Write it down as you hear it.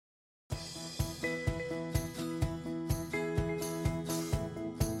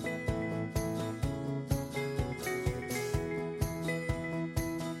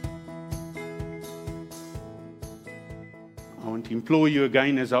I want to implore you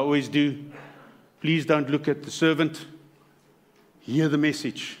again, as I always do, please don't look at the servant. Hear the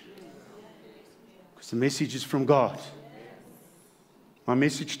message. Because the message is from God. My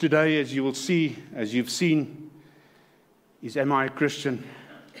message today, as you will see, as you've seen, is, am I a Christian?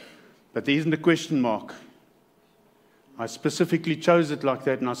 But there isn't a question mark. I specifically chose it like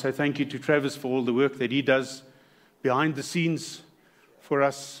that, and I say thank you to Travis for all the work that he does behind the scenes for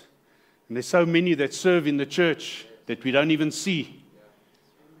us. And there's so many that serve in the church that we don't even see.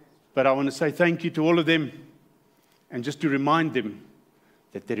 But I want to say thank you to all of them, and just to remind them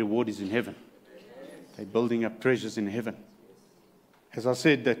that their reward is in heaven. They're building up treasures in heaven. As I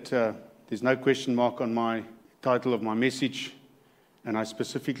said, that there's no question mark on my title of my message, and I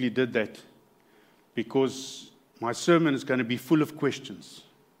specifically did that because my sermon is going to be full of questions.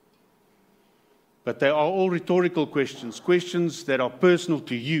 But they are all rhetorical questions, questions that are personal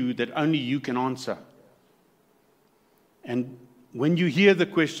to you, that only you can answer. And when you hear the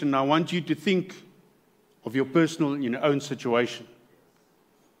question, I want you to think of your personal, your own situation.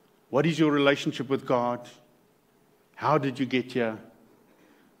 What is your relationship with God? How did you get here?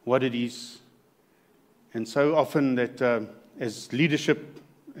 What it is? And so often that as leadership,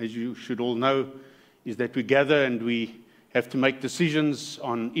 as you should all know, is that we gather and we have to make decisions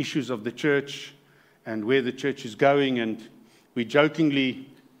on issues of the church and where the church is going, and we jokingly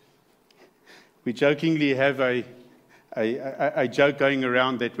have a joke going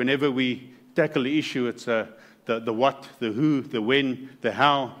around that whenever we tackle the issue, it's the what, the who, the when, the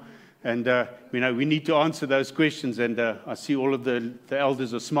how, and we need to answer those questions. And I see all of the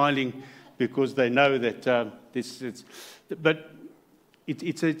elders are smiling because they know that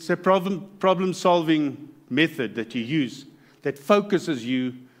it's a problem-solving method that you use that focuses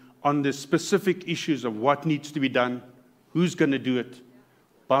you on the specific issues of what needs to be done, who's going to do it,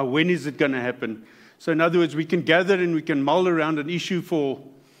 by when is it going to happen. So in other words, we can gather and we can mull around an issue for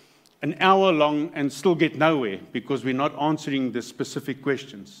an hour long and still get nowhere because we're not answering the specific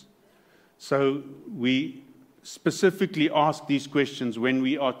questions. So we specifically ask these questions when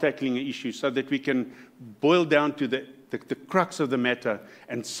we are tackling an issue so that we can boil down to the crux of the matter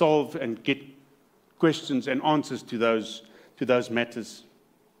and solve and get questions and answers to those matters.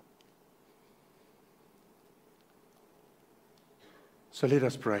 So let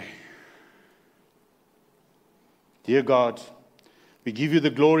us pray. Dear God, we give you the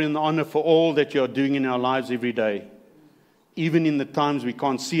glory and the honor for all that you are doing in our lives every day, even in the times we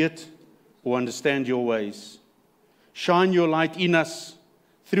can't see it or understand your ways. Shine your light in us,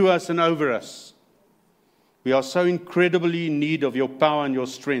 through us, and over us. We are so incredibly in need of your power and your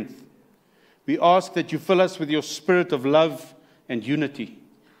strength. We ask that you fill us with your spirit of love and unity.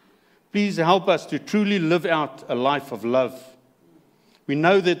 Please help us to truly live out a life of love. We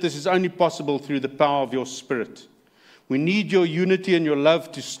know that this is only possible through the power of your Spirit. We need your unity and your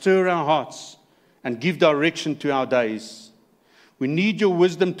love to stir our hearts and give direction to our days. We need your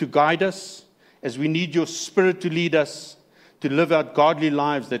wisdom to guide us, as we need your Spirit to lead us to live out godly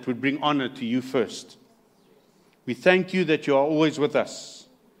lives that would bring honor to you first. We thank you that you are always with us.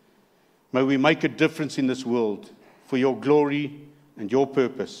 May we make a difference in this world for your glory and your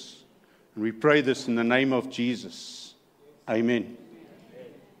purpose. And we pray this in the name of Jesus. Amen.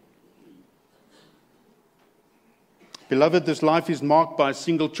 Beloved, this life is marked by a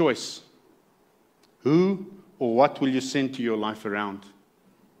single choice. Who or what will you send to your life around?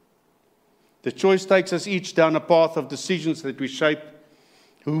 The choice takes us each down a path of decisions that we shape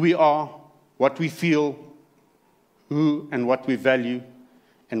who we are, what we feel, who and what we value,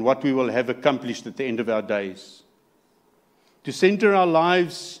 and what we will have accomplished at the end of our days. To center our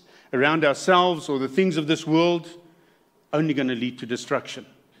lives around ourselves or the things of this world, only going to lead to destruction.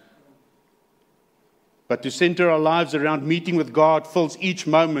 But to center our lives around meeting with God fills each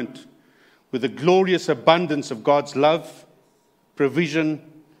moment with the glorious abundance of God's love, provision,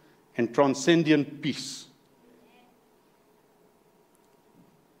 and transcendent peace.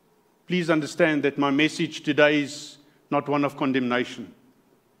 Please understand that my message today is not one of condemnation,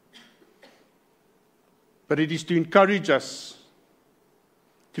 but it is to encourage us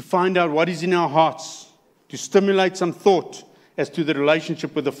to find out what is in our hearts, to stimulate some thought as to the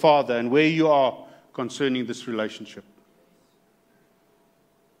relationship with the Father and where you are concerning this relationship.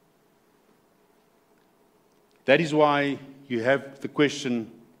 That is why you have the question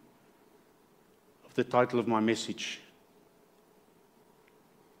of the title of my message.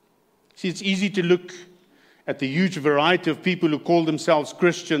 See, it's easy to look at the huge variety of people who call themselves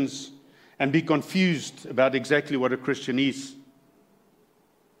Christians and be confused about exactly what a Christian is.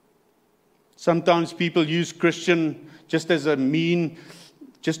 Sometimes people use Christian just as a mean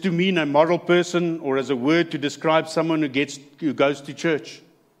just to mean a moral person or as a word to describe someone who goes to church.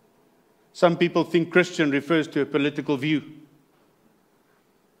 Some people think Christian refers to a political view.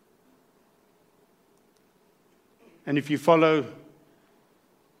 And if you follow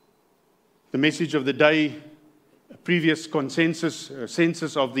the message of the day, a previous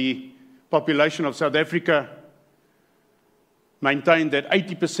census of the population of South Africa maintained that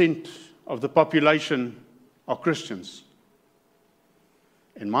 80% of the population are Christians.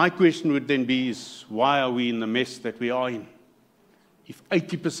 And my question would then be is, why are we in the mess that we are in? If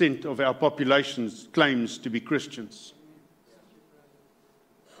 80% of our population claims to be Christians.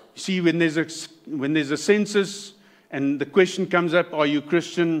 You see, when there's a census and the question comes up, are you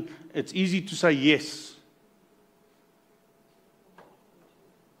Christian? It's easy to say yes.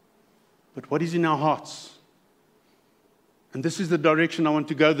 But what is in our hearts? And this is the direction I want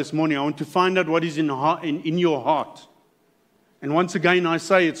to go this morning. I want to find out what is in your heart. And once again, I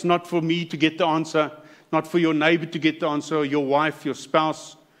say it's not for me to get the answer, not for your neighbor to get the answer, or your wife, your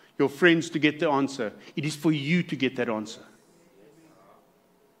spouse, your friends to get the answer. It is for you to get that answer.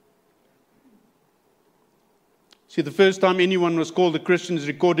 See, the first time anyone was called a Christian is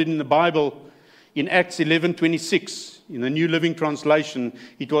recorded in the Bible in Acts 11:26. In the New Living Translation,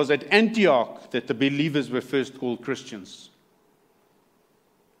 it was at Antioch that the believers were first called Christians.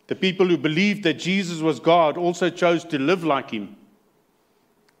 The people who believed that Jesus was God also chose to live like him.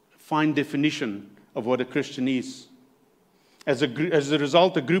 A fine definition of what a Christian is. As a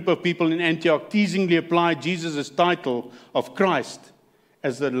result, a group of people in Antioch teasingly applied Jesus' title of Christ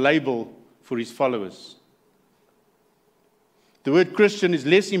as the label for his followers. The word Christian is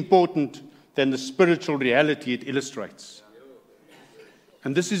less important than the spiritual reality it illustrates.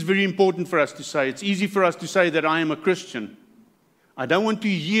 And this is very important for us to say. It's easy for us to say that I am a Christian. I don't want to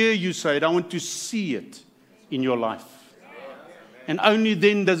hear you say it. I want to see it in your life. And only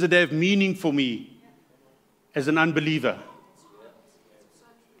then does it have meaning for me as an unbeliever.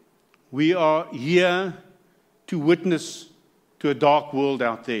 We are here to witness to a dark world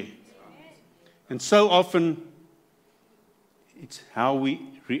out there. And so often, it's how we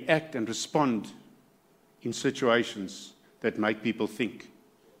react and respond in situations that make people think.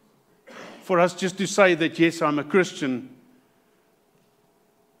 For us just to say that, yes, I'm a Christian,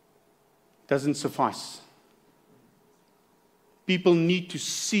 doesn't suffice. People need to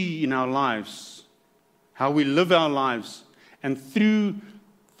see in our lives how we live our lives, and through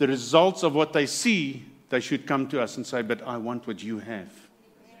the results of what they see, they should come to us and say, but I want what you have.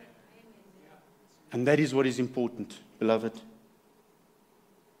 And that is what is important, beloved.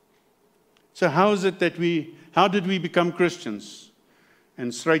 So how did we become Christians?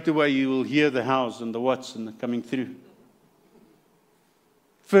 And straight away you will hear the hows and the whats and the coming through.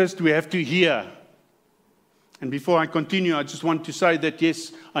 First, we have to hear. And before I continue, I just want to say that,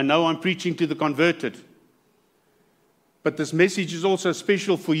 yes, I know I'm preaching to the converted. But this message is also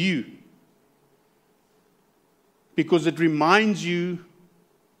special for you. Because it reminds you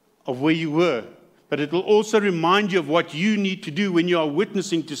of where you were. But it will also remind you of what you need to do when you are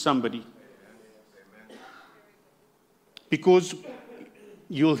witnessing to somebody. Because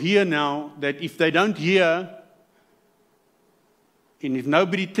you'll hear now that if they don't hear, and if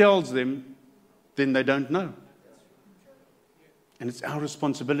nobody tells them, then they don't know. And it's our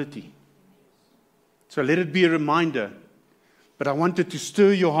responsibility. So let it be a reminder. But I wanted to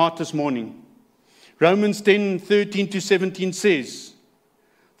stir your heart this morning. Romans 10:13-17 says,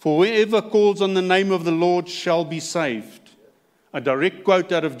 "For whoever calls on the name of the Lord shall be saved." A direct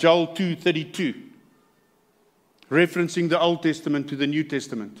quote out of Joel 2:32. Referencing the Old Testament to the New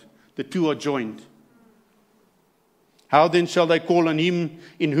Testament. The two are joined. How then shall they call on him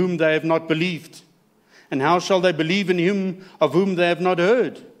in whom they have not believed? And how shall they believe in him of whom they have not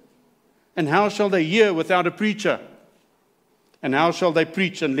heard? And how shall they hear without a preacher? And how shall they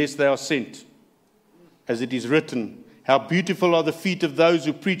preach unless they are sent? As it is written, how beautiful are the feet of those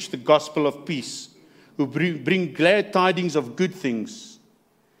who preach the gospel of peace, who bring glad tidings of good things.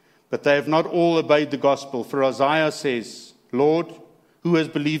 But they have not all obeyed the gospel. For Isaiah says, Lord, who has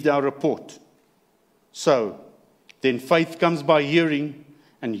believed our report? So, then faith comes by hearing,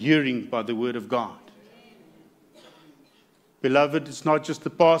 and hearing by the word of God. Beloved, it's not just the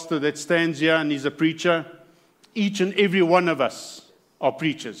pastor that stands here and is a preacher. Each and every one of us are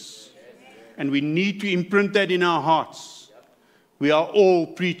preachers. And we need to imprint that in our hearts. We are all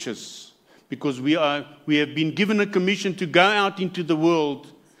preachers because we have been given a commission to go out into the world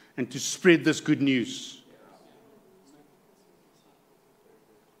and to spread this good news.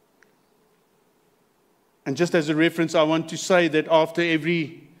 And just as a reference, I want to say that after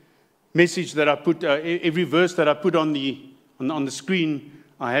every message that I put, every verse that I put on the screen,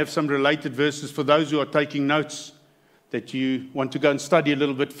 I have some related verses for those who are taking notes that you want to go and study a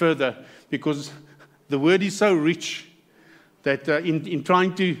little bit further, because the word is so rich that in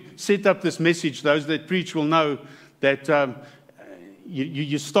trying to set up this message, those that preach will know that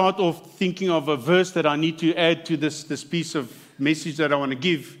you start off thinking of a verse that I need to add to this piece of message that I want to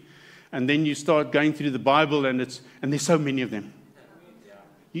give, and then you start going through the Bible, and there's so many of them.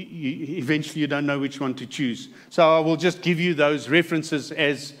 Eventually you don't know which one to choose. So I will just give you those references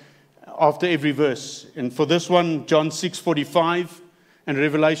as after every verse. And for this one, John 6:45 and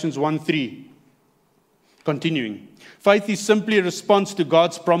Revelations 1:3. Continuing. Faith is simply a response to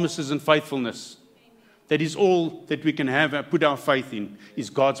God's promises and faithfulness. That is all that we can have, put our faith in, is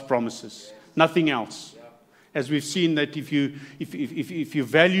God's promises. Nothing else. As we've seen that if you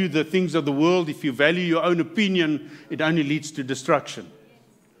value the things of the world, if you value your own opinion, it only leads to destruction.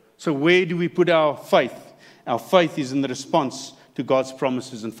 So where do we put our faith? Our faith is in the response to God's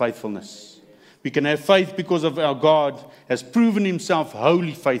promises and faithfulness. We can have faith because of our God has proven himself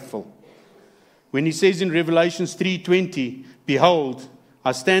wholly faithful. When he says in Revelations 3:20, "Behold,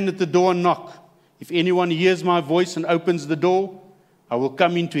 I stand at the door and knock. If anyone hears my voice and opens the door, I will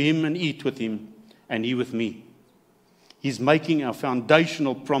come into him and eat with him, and he with me." He's making a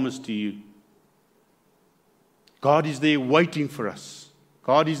foundational promise to you. God is there waiting for us.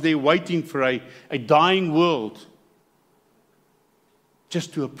 God is there waiting for a dying world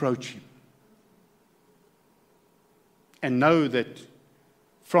just to approach him. And know that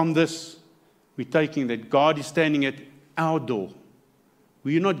from this, we're taking that God is standing at our door.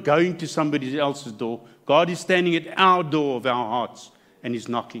 We're not going to somebody else's door. God is standing at our door of our hearts, and he's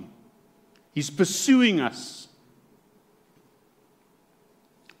knocking. He's pursuing us.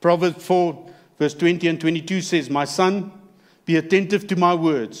 Proverbs 4, verse 20 and 22 says, "My son, be attentive to my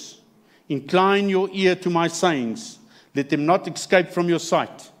words. Incline your ear to my sayings. Let them not escape from your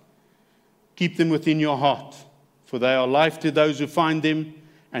sight. Keep them within your heart, for they are life to those who find them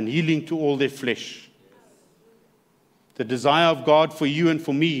and healing to all their flesh." The desire of God for you and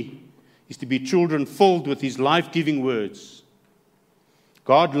for me is to be children filled with his life-giving words.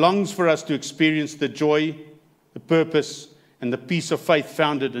 God longs for us to experience the joy, the purpose, and the peace of faith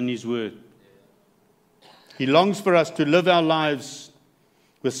founded in his word. He longs for us to live our lives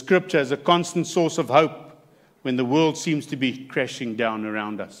with Scripture as a constant source of hope when the world seems to be crashing down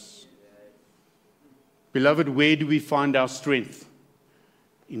around us. Beloved, where do we find our strength?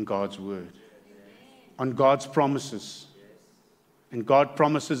 In God's word, on God's promises. And God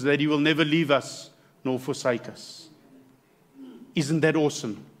promises that he will never leave us nor forsake us. Isn't that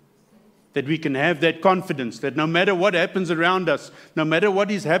awesome? That we can have that confidence that no matter what happens around us, no matter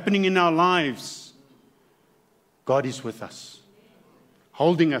what is happening in our lives, God is with us,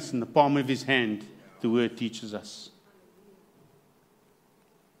 holding us in the palm of his hand, the word teaches us.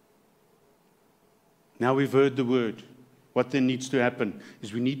 Now we've heard the word. What then needs to happen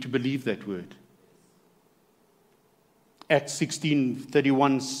is we need to believe that word. Acts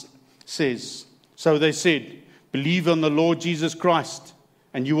 16:31 says, "So they said, believe on the Lord Jesus Christ,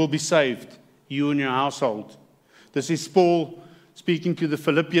 and you will be saved, you and your household." This is Paul speaking to the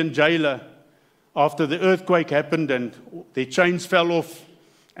Philippian jailer after the earthquake happened and their chains fell off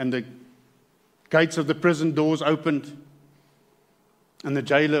and the gates of the prison doors opened and the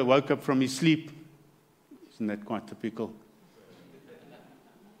jailer woke up from his sleep. Isn't that quite typical?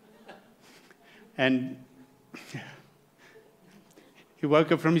 And he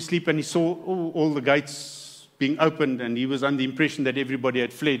woke up from his sleep and he saw all the gates being opened, and he was under the impression that everybody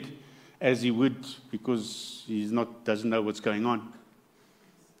had fled, as he would, because he doesn't know what's going on.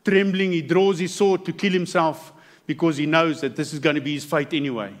 Trembling, he draws his sword to kill himself because he knows that this is going to be his fate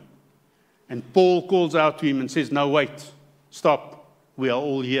anyway. And Paul calls out to him and says, "No, wait, stop, we are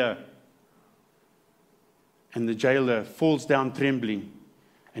all here." And the jailer falls down trembling,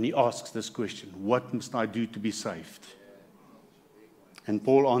 and he asks this question, "What must I do to be saved?" And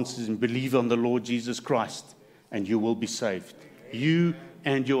Paul answers him, "Believe on the Lord Jesus Christ, and you will be saved, you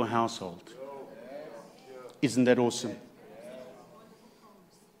and your household." Isn't that awesome?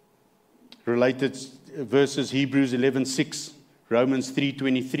 Related verses, Hebrews 11:6, Romans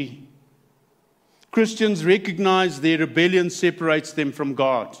 3:23. Christians recognize their rebellion separates them from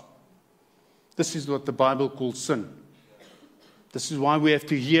God. This is what the Bible calls sin. This is why we have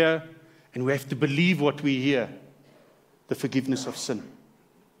to hear and we have to believe what we hear, the forgiveness of sin.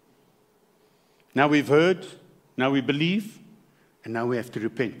 Now we've heard, now we believe, and now we have to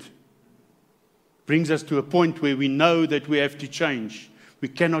repent. Brings us to a point where we know that we have to change. We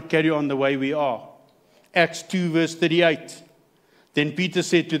cannot carry on the way we are. Acts 2 verse 38. Then Peter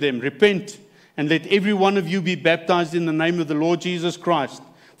said to them, "Repent and let every one of you be baptized in the name of the Lord Jesus Christ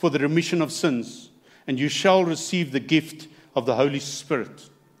for the remission of sins, and you shall receive the gift of the Holy Spirit.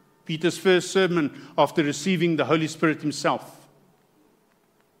 Peter's first sermon after receiving the Holy Spirit himself,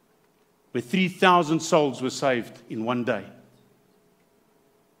 where 3,000 souls were saved in one day,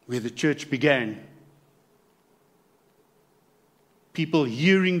 where the church began. People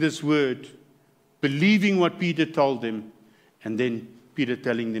hearing this word, believing what Peter told them, and then Peter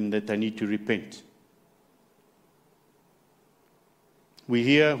telling them that they need to repent. We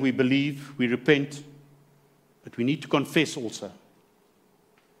hear, we believe, we repent, but we need to confess also.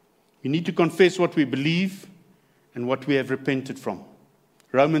 We need to confess what we believe and what we have repented from.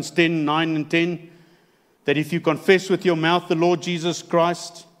 Romans 10, 9 and 10, that if you confess with your mouth the Lord Jesus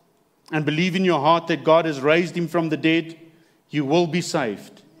Christ and believe in your heart that God has raised him from the dead, you will be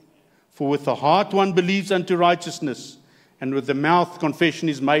saved. For with the heart one believes unto righteousness, and with the mouth confession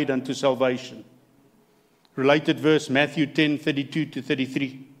is made unto salvation. Related verse, Matthew 10, 32 to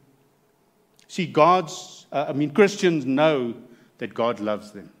 33. See, Christians know that God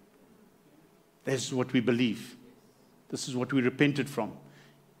loves them. This is what we believe. This is what we repented from,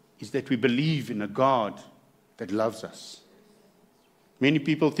 is that we believe in a God that loves us. Many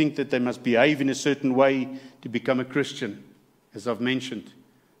people think that they must behave in a certain way to become a Christian. As I've mentioned,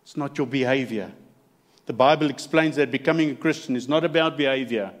 it's not your behavior. The Bible explains that becoming a Christian is not about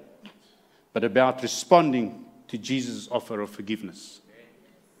behavior, but about responding to Jesus' offer of forgiveness.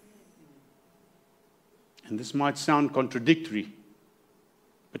 And this might sound contradictory,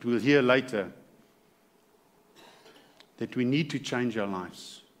 but we'll hear later that we need to change our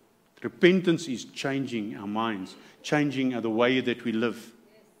lives. Repentance is changing our minds, changing the way that we live.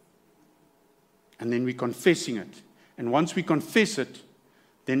 And then we're confessing it. And once we confess it,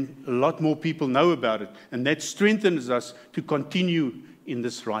 then a lot more people know about it. And that strengthens us to continue in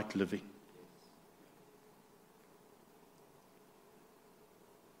this right living.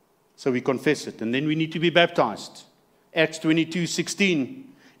 So we confess it. And then we need to be baptized. Acts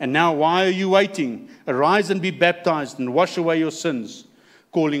 22:16. And now why are you waiting? Arise and be baptized and wash away your sins,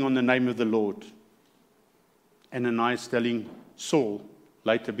 calling on the name of the Lord. Ananias telling Saul,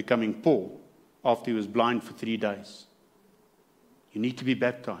 later becoming Paul, after he was blind for 3 days. You need to be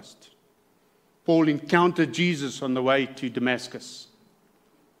baptized. Paul encountered Jesus on the way to Damascus.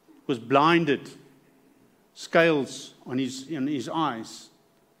 Was blinded, scales on his eyes.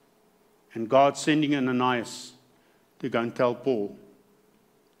 And God sending Ananias to go and tell Paul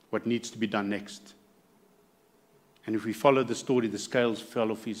what needs to be done next. And if we follow the story, the scales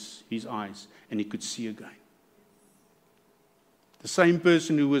fell off his eyes and he could see again. The same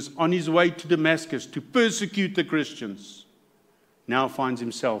person who was on his way to Damascus to persecute the Christians now finds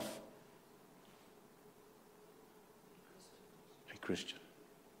himself a Christian.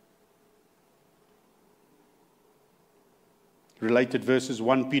 Related verses,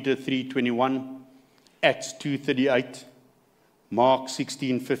 1 Peter 3:21, Acts 2:38, Mark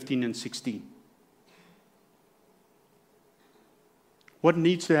 16:15 and 16. What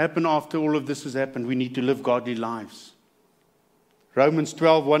needs to happen after all of this has happened? We need to live godly lives. Romans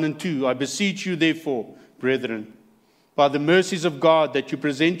 12:1 and 2, I beseech you therefore, brethren, by the mercies of God, that you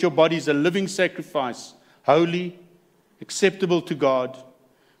present your bodies a living sacrifice, holy, acceptable to God,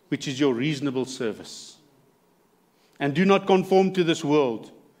 which is your reasonable service. And do not conform to this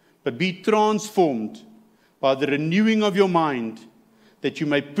world, but be transformed by the renewing of your mind, that you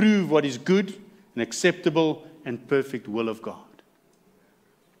may prove what is good and acceptable and perfect will of God.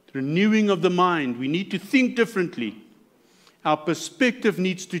 Renewing of the mind. We need to think differently. Our perspective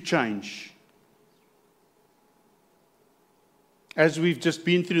needs to change. As we've just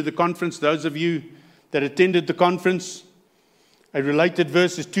been through the conference, those of you that attended the conference, a related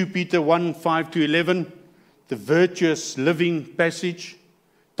verse is 2 Peter 1:5 to 11, the virtuous living passage,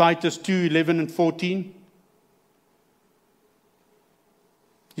 Titus 2:11 and 14.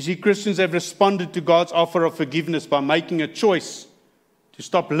 You see, Christians have responded to God's offer of forgiveness by making a choice to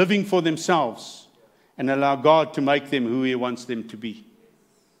stop living for themselves and allow God to make them who He wants them to be.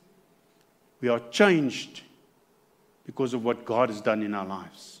 We are changed because of what God has done in our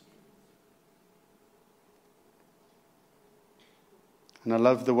lives. And I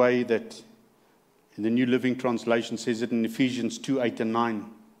love the way that in the New Living Translation says it in Ephesians 2:8 and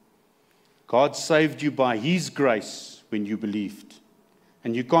 9. God saved you by His grace when you believed.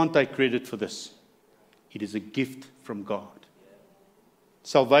 And you can't take credit for this. It is a gift from God.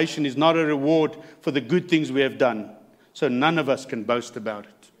 Salvation is not a reward for the good things we have done, so none of us can boast about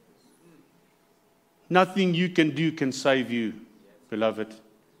it. Nothing you can do can save you, beloved.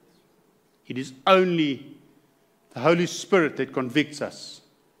 It is only the Holy Spirit that convicts us.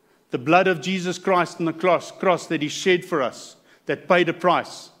 The blood of Jesus Christ on the cross that He shed for us, that paid a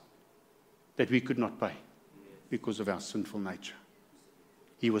price that we could not pay because of our sinful nature.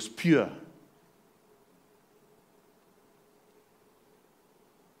 He was pure.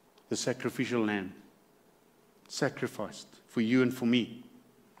 The sacrificial lamb, sacrificed for you and for me.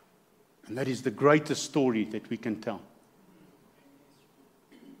 And that is the greatest story that we can tell.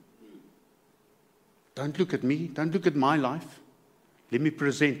 Don't look at me. Don't look at my life. Let me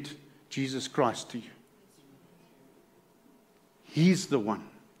present Jesus Christ to you. He's the one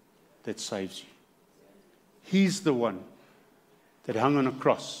that saves you. He's the one that hung on a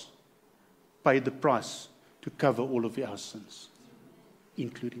cross, paid the price to cover all of our sins,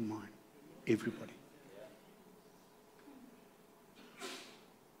 including mine, everybody.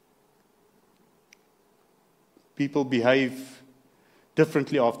 People behave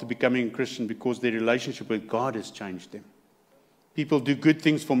differently after becoming a Christian because their relationship with God has changed them. People do good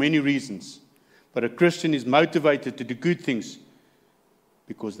things for many reasons, but a Christian is motivated to do good things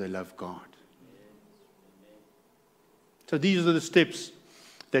because they love God. So these are the steps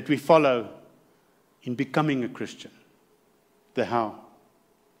that we follow in becoming a Christian. The how.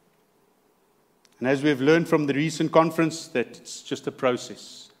 And as we have learned from the recent conference, that it's just a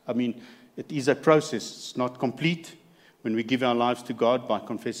process. I mean, it is a process. It's not complete when we give our lives to God by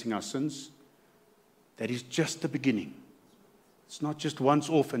confessing our sins. That is just the beginning. It's not just once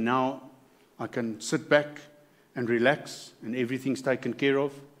off and now I can sit back and relax and everything's taken care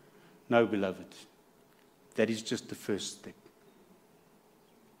of. No, beloved. That is just the first step.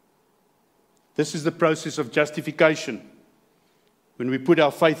 This is the process of justification. When we put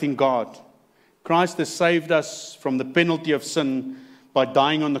our faith in God, Christ has saved us from the penalty of sin by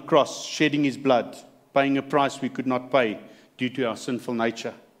dying on the cross, shedding his blood, paying a price we could not pay due to our sinful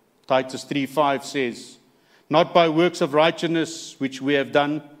nature. Titus 3:5 says, "Not by works of righteousness which we have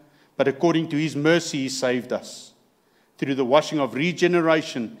done, but according to his mercy he saved us, through the washing of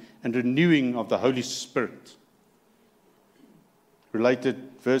regeneration and renewing of the Holy Spirit."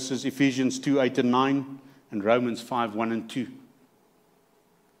 Related verses, Ephesians 2:8 and 9, and Romans 5:1 and 2.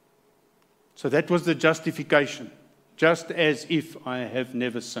 So that was the justification, just as if I have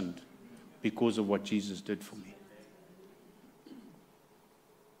never sinned because of what Jesus did for me.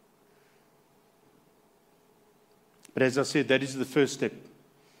 But as I said, that is the first step.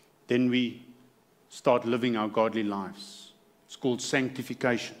 Then we start living our godly lives. It's called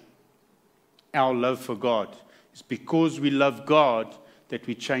sanctification. Our love for God is because we love God that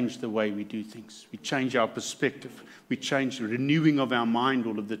we change the way we do things. We change our perspective. We change the renewing of our mind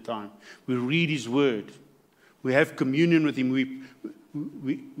all of the time. We read his word. We have communion with him.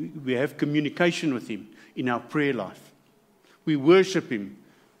 We have communication with him in our prayer life. We worship him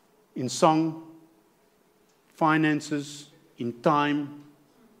in song, finances, in time,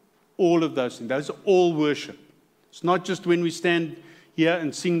 all of those things. Those are all worship. It's not just when we stand here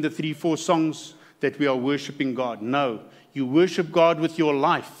and sing the 3-4 songs that we are worshiping God. No, you worship God with your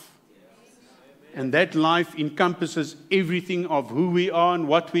life. And that life encompasses everything of who we are and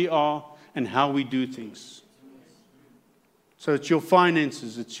what we are and how we do things. So it's your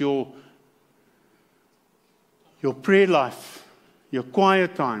finances, it's your prayer life, your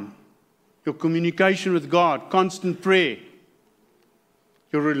quiet time, your communication with God, constant prayer.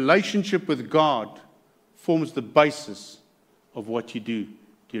 Your relationship with God forms the basis of what you do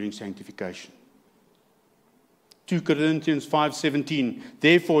during sanctification. 2 Corinthians 5:17.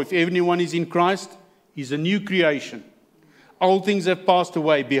 Therefore, if anyone is in Christ, he's a new creation. Old things have passed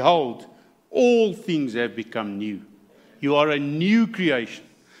away. Behold, all things have become new. You are a new creation.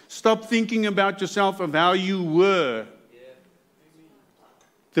 Stop thinking about yourself of how you were.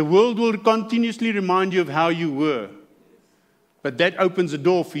 The world will continuously remind you of how you were. But that opens a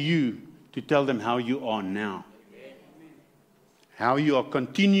door for you to tell them how you are now. How you are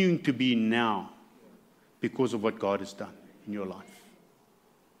continuing to be now because of what God has done in your life.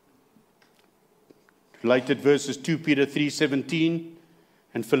 Related verses 2 Peter 3:17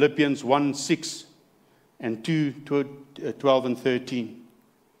 and Philippians 1:6 and 2:12 and 13.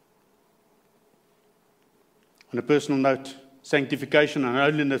 On a personal note, sanctification and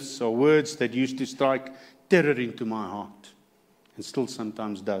holiness are words that used to strike terror into my heart, and still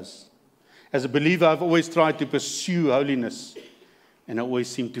sometimes does. As a believer, I've always tried to pursue holiness, and I always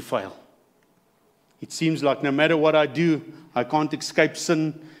seem to fail. It seems like no matter what I do, I can't escape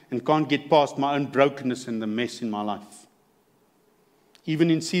sin and can't get past my own brokenness and the mess in my life. Even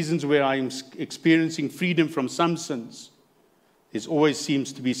in seasons where I am experiencing freedom from some sins, there always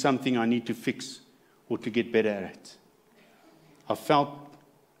seems to be something I need to fix or to get better at. I felt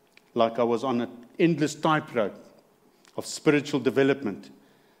like I was on an endless tightrope of spiritual development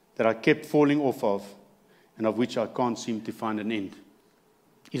that I kept falling off of, and of which I can't seem to find an end.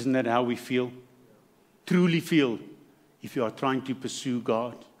 Isn't that how we feel? Truly feel if you are trying to pursue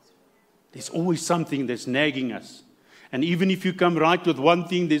God. There's always something that's nagging us. And even if you come right with one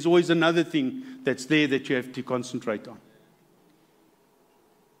thing, there's always another thing that's there that you have to concentrate on.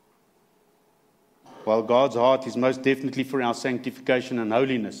 While God's heart is most definitely for our sanctification and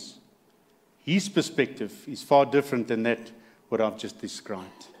holiness, His perspective is far different than that what I've just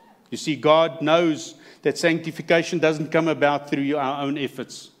described. You see, God knows that sanctification doesn't come about through our own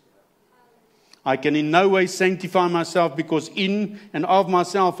efforts. I can in no way sanctify myself because in and of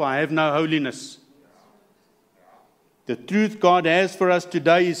myself I have no holiness. The truth God has for us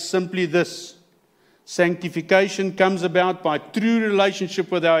today is simply this. Sanctification comes about by true relationship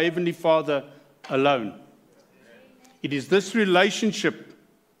with our Heavenly Father alone. It is this relationship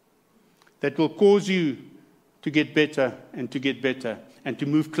that will cause you to get better and to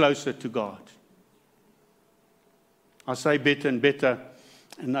move closer to God. I say better and better,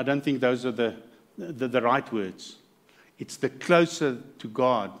 and I don't think those are the right words. It's the closer to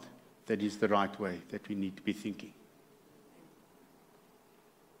God that is the right way that we need to be thinking.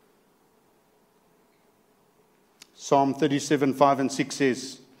 Psalm 37, 5 and 6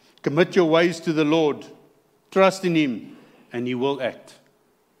 says, "Commit your ways to the Lord, trust in Him, and He will act.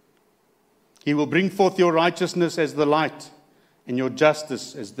 He will bring forth your righteousness as the light, and your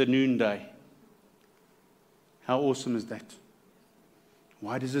justice as the noonday." How awesome is that?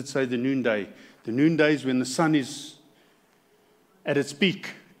 Why does it say the noonday? The noonday is when the sun is at its peak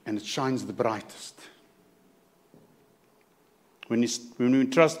and it shines the brightest. When we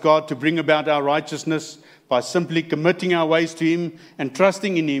trust God to bring about our righteousness by simply committing our ways to Him and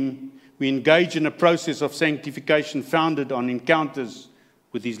trusting in Him, we engage in a process of sanctification founded on encounters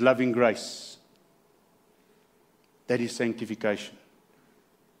with His loving grace. That is sanctification.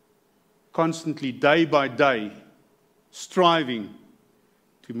 Constantly, day by day, striving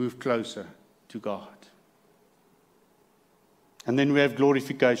to move closer to God. And then we have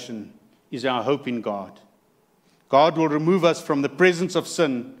glorification, is our hope in God. God will remove us from the presence of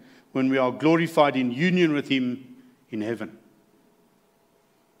sin when we are glorified in union with Him in heaven.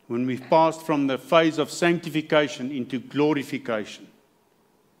 When we've passed from the phase of sanctification into glorification.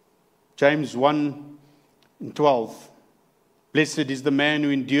 James 1:12. "Blessed is the man who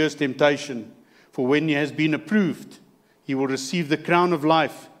endures temptation, for when he has been approved, he will receive the crown of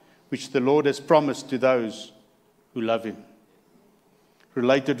life which the Lord has promised to those who love Him."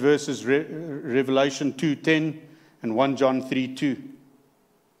 Related verses, Revelation 2:10 and 1 John 3:2.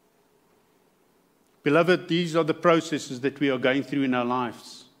 Beloved, these are the processes that we are going through in our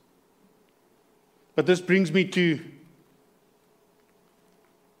lives. But this brings me to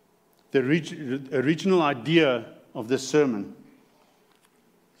the original idea of this sermon.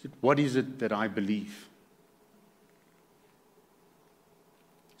 What is it that I believe?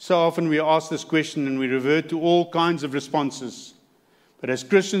 So often we ask this question and we revert to all kinds of responses. But as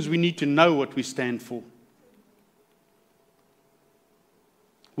Christians, we need to know what we stand for.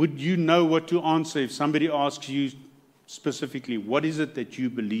 Would you know what to answer if somebody asks you specifically, what is it that you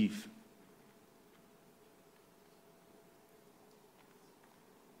believe?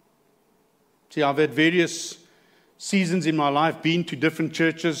 See, I've had various seasons in my life, been to different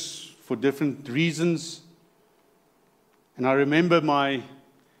churches for different reasons. And I remember my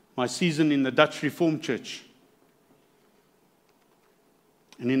season in the Dutch Reformed Church.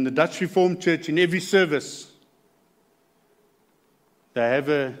 And in the Dutch Reformed Church, in every service, they have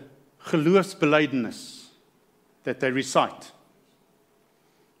a geloofsbelijdenis that they recite.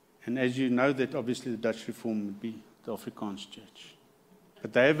 And as you know, that obviously the Dutch Reformed would be the Afrikaans church.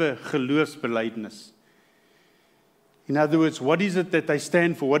 But they have a geloofsbelijdenis. In other words, what is it that they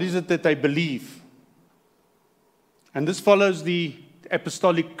stand for? What is it that they believe? And this follows the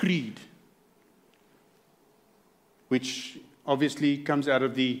Apostolic Creed, which obviously comes out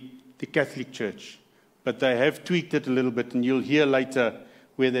of the Catholic Church. But they have tweaked it a little bit, and you'll hear later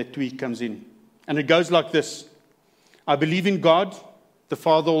where that tweak comes in. And it goes like this. I believe in God, the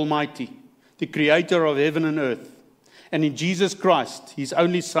Father Almighty, the Creator of heaven and earth, and in Jesus Christ, His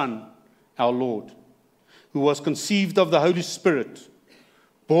only Son, our Lord, who was conceived of the Holy Spirit,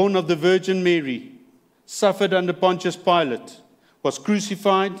 born of the Virgin Mary, suffered under Pontius Pilate, was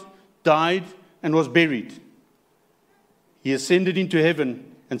crucified, died, and was buried. He ascended into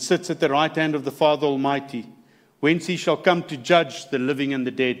heaven and sits at the right hand of the Father Almighty, whence He shall come to judge the living and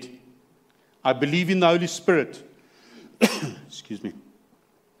the dead. I believe in the Holy Spirit, excuse me,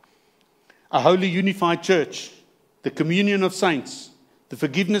 a holy unified church, the communion of saints, the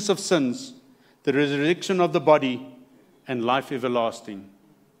forgiveness of sins, the resurrection of the body, and life everlasting.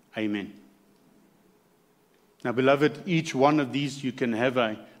 Amen. Now, beloved, each one of these you can have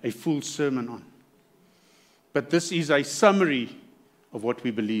a full sermon on. But this is a summary of what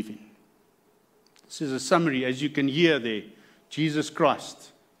we believe in. This is a summary. As you can hear there, Jesus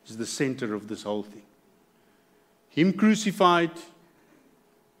Christ is the center of this whole thing. Him crucified,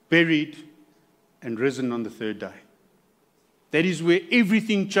 buried, and risen on the third day. That is where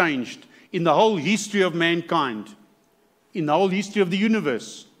everything changed in the whole history of mankind, in the whole history of the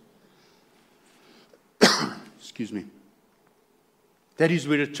universe. Excuse me. That is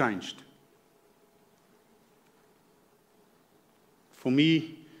where it changed. For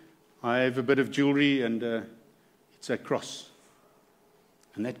me, I have a bit of jewelry, and it's a cross.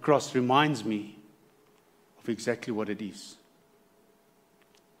 And that cross reminds me of exactly what it is.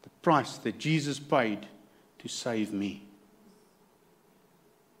 The price that Jesus paid to save me.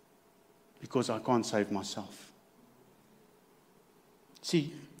 Because I can't save myself.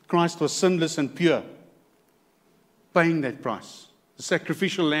 See, Christ was sinless and pure, paying that price. The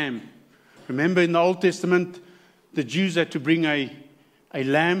sacrificial lamb. Remember in the Old Testament, the Jews had to bring a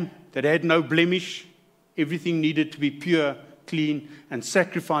lamb that had no blemish. Everything needed to be pure, clean, and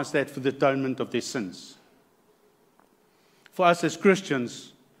sacrifice that for the atonement of their sins. For us as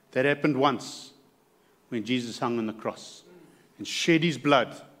Christians, that happened once when Jesus hung on the cross and shed his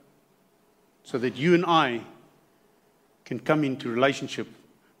blood so that you and I can come into relationship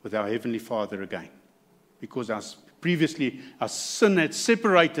with our Heavenly Father again. Because previously our sin had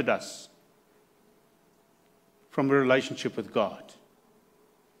separated us from a relationship with God.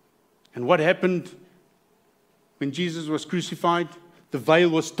 And what happened when Jesus was crucified? The veil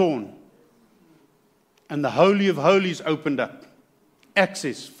was torn. And the Holy of Holies opened up.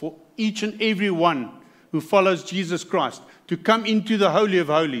 Access for each and every one who follows Jesus Christ to come into the Holy of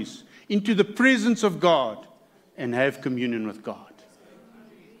Holies, into the presence of God, and have communion with God.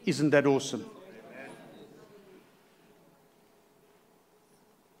 Isn't that awesome?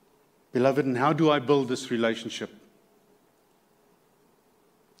 Beloved, and how do I build this relationship?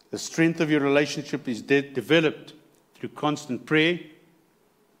 The strength of your relationship is developed through constant prayer,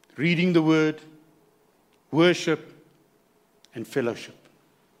 reading the Word, worship, and fellowship.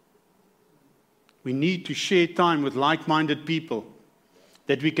 We need to share time with like-minded people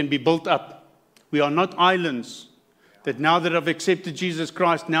that we can be built up. We are not islands that now that I've accepted Jesus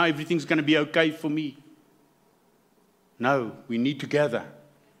Christ, now everything's going to be okay for me. No, we need to gather.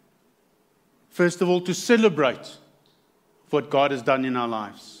 First of all, to celebrate what God has done in our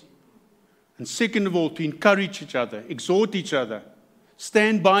lives. And second of all, to encourage each other, exhort each other,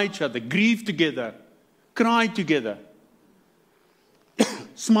 stand by each other, grieve together, cry together,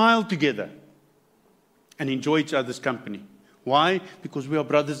 smile together, and enjoy each other's company. Why? Because we are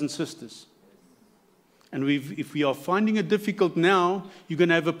brothers and sisters. And if we are finding it difficult now, you're going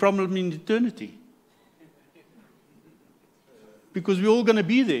to have a problem in eternity. Because we're all going to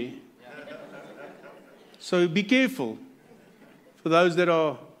be there. So be careful for those that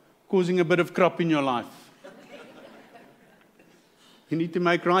are causing a bit of crop in your life. You need to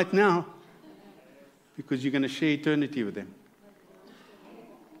make right now, because you're going to share eternity with them.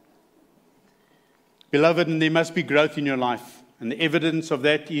 Beloved, and there must be growth in your life. And the evidence of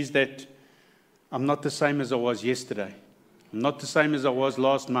that is that I'm not the same as I was yesterday. I'm not the same as I was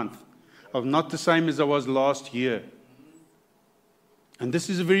last month. I'm not the same as I was last year. And this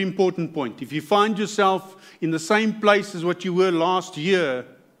is a very important point. If you find yourself in the same place as what you were last year,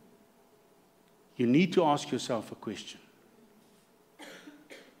 you need to ask yourself a question.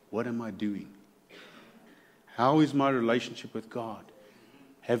 What am I doing? How is my relationship with God?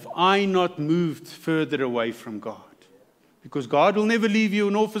 Have I not moved further away from God? Because God will never leave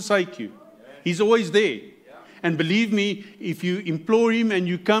you nor forsake you. He's always there. And believe me, if you implore Him and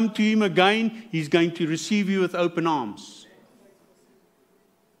you come to Him again, He's going to receive you with open arms.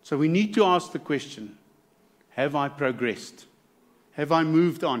 So we need to ask the question, have I progressed? Have I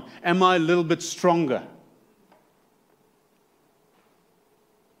moved on? Am I a little bit stronger?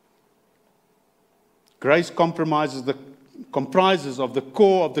 Grace comprises of the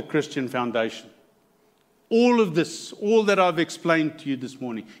core of the Christian foundation. All of this, all that I've explained to you this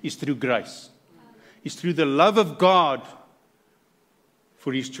morning, is through grace. It's through the love of God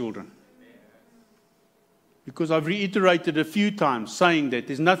for His children. Because I've reiterated a few times saying that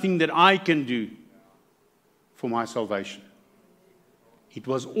there's nothing that I can do for my salvation. It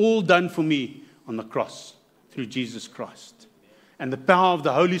was all done for me on the cross through Jesus Christ. And the power of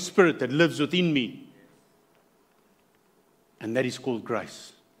the Holy Spirit that lives within me. And that is called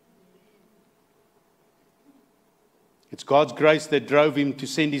grace. It's God's grace that drove Him to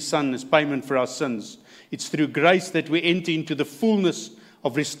send His Son as payment for our sins. It's through grace that we enter into the fullness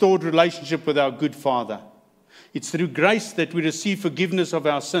of restored relationship with our good Father. It's through grace that we receive forgiveness of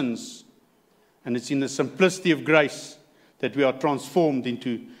our sins. And it's in the simplicity of grace that we are transformed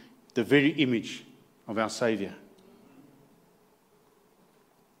into the very image of our Savior.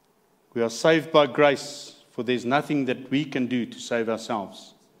 We are saved by grace, for there's nothing that we can do to save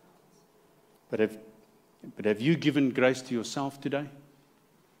ourselves. But have you given grace to yourself today?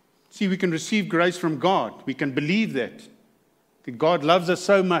 See, we can receive grace from God. We can believe that God loves us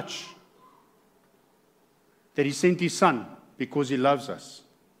so much that He sent His Son because He loves us.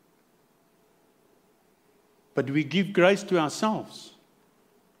 But we give grace to ourselves.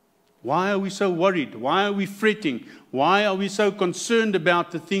 Why are we so worried? Why are we fretting? Why are we so concerned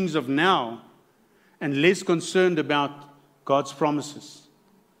about the things of now and less concerned about God's promises?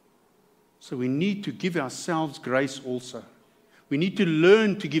 So we need to give ourselves grace also. We need to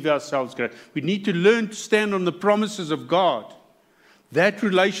learn to give ourselves grace. We need to learn to stand on the promises of God. That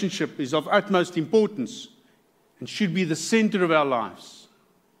relationship is of utmost importance and should be the center of our lives.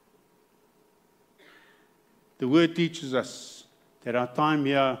 The Word teaches us that our time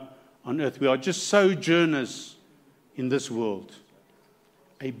here on earth, we are just sojourners in this world.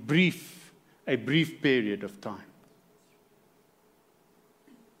 A brief period of time.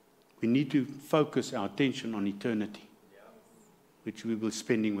 We need to focus our attention on eternity, which we will be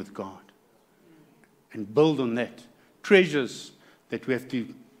spending with God. And build on that. Treasures that we have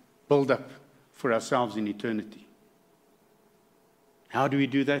to build up for ourselves in eternity. How do we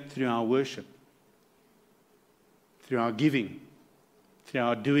do that? Through our worship. Through our giving. Through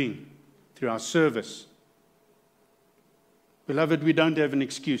our doing. Through our service. Beloved, we don't have an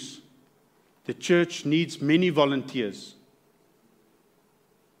excuse. The church needs many volunteers.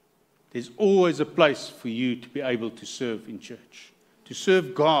 There's always a place for you to be able to serve in church, to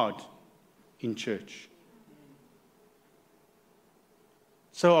serve God in church.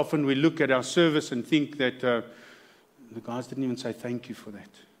 So often we look at our service and think that the guys didn't even say thank you for that.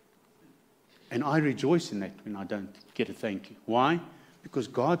 And I rejoice in that when I don't get a thank you. Why? Because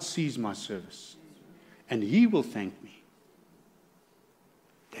God sees my service and He will thank me.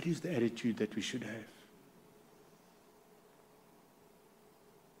 That is the attitude that we should have.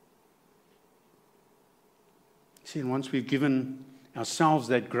 See, and once we've given ourselves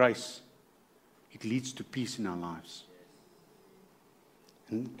that grace, it leads to peace in our lives.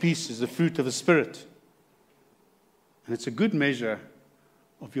 And peace is the fruit of the Spirit. And it's a good measure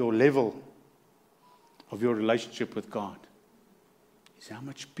of your level of your relationship with God. Is how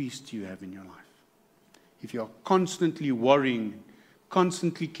much peace do you have in your life? If you are constantly worrying,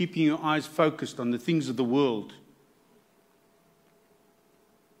 constantly keeping your eyes focused on the things of the world,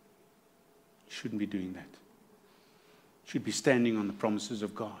 you shouldn't be doing that. You should be standing on the promises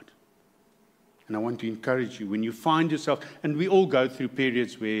of God. And I want to encourage you, when you find yourself, and we all go through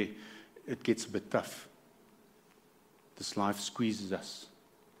periods where it gets a bit tough. This life squeezes us.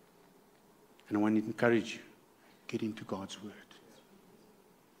 And I want to encourage you, get into God's Word.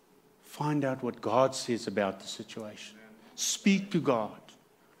 Find out what God says about the situation. Speak to God.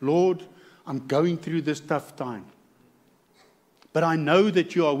 Lord, I'm going through this tough time. But I know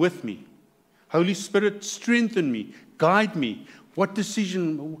that you are with me. Holy Spirit, strengthen me. Guide me. What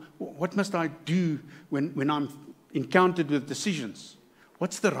must I do when I'm encountered with decisions?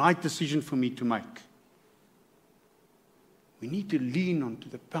 What's the right decision for me to make? We need to lean onto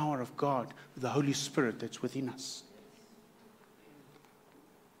the power of God, the Holy Spirit that's within us.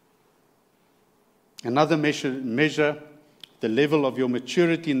 Another measure the level of your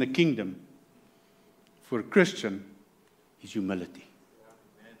maturity in the kingdom for a Christian is humility.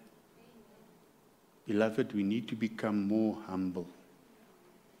 Beloved, we need to become more humble.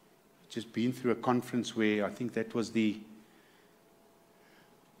 I've just been through a conference where I think that was the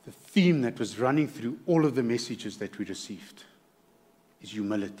theme that was running through all of the messages that we received is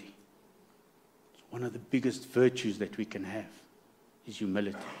humility. It's one of the biggest virtues that we can have is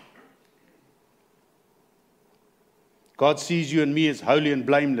humility. God sees you and me as holy and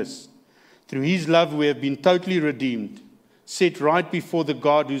blameless. Through His love we have been totally redeemed, set right before the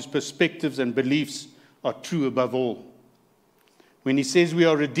God whose perspectives and beliefs are true above all. When He says we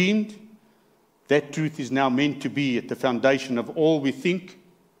are redeemed, that truth is now meant to be at the foundation of all we think,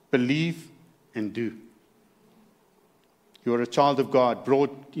 believe, and do. You are a child of God,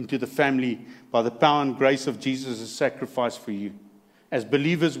 brought into the family by the power and grace of Jesus' sacrifice for you. As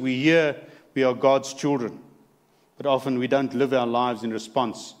believers, we hear we are God's children, but often we don't live our lives in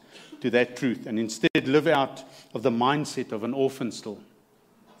response to that truth and instead live out of the mindset of an orphan still.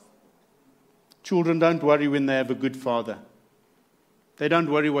 Children don't worry when they have a good father. They don't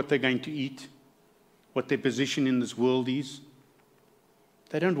worry what they're going to eat, what their position in this world is.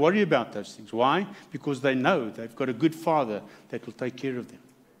 They don't worry about those things. Why? Because they know they've got a good Father that will take care of them.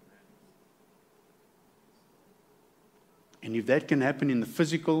 And if that can happen in the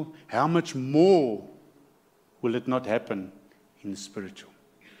physical, how much more will it not happen in the spiritual?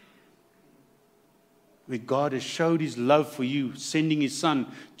 Where God has showed His love for you, sending His Son,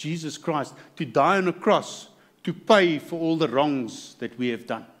 Jesus Christ, to die on a cross, to pay for all the wrongs that we have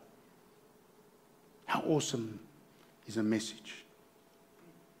done. How awesome is a message?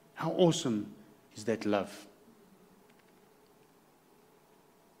 How awesome is that love?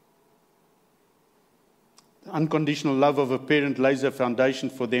 The unconditional love of a parent lays a foundation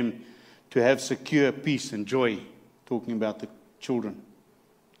for them to have secure peace and joy. Talking about the children.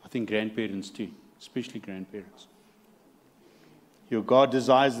 I think grandparents too, especially grandparents. Your God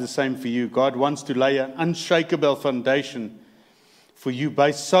desires the same for you. God wants to lay an unshakable foundation for you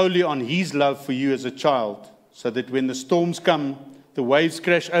based solely on His love for you as a child, so that when the storms come, the waves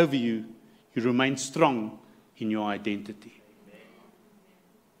crash over you, you remain strong in your identity.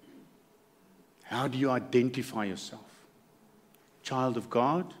 How do you identify yourself? Child of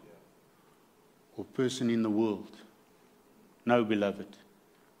God or person in the world? No, beloved,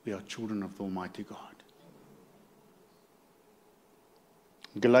 we are children of the Almighty God.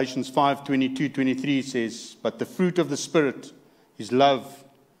 Galatians 5:22-23 says, but the fruit of the Spirit is love,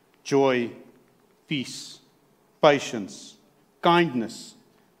 joy, peace, patience, kindness,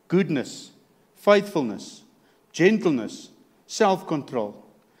 goodness, faithfulness, gentleness, self-control.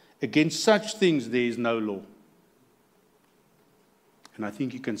 Against such things there is no law. And I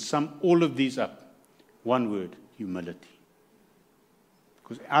think you can sum all of these up. One word, humility.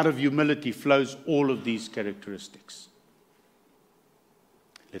 Because out of humility flows all of these characteristics.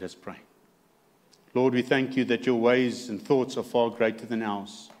 Let us pray. Lord, we thank you that your ways and thoughts are far greater than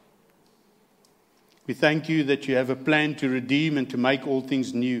ours. We thank you that you have a plan to redeem and to make all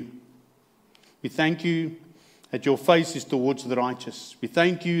things new. We thank you that your face is towards the righteous. We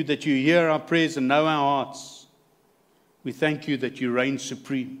thank you that you hear our prayers and know our hearts. We thank you that you reign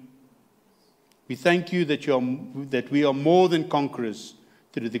supreme. We thank you that we are more than conquerors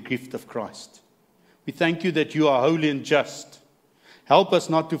through the gift of Christ. We thank you that you are holy and just. Help us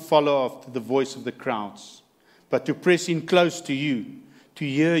not to follow after the voice of the crowds, but to press in close to you, to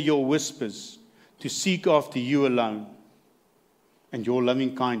hear your whispers, to seek after you alone. And your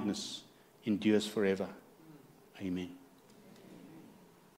loving kindness endures forever. Amen.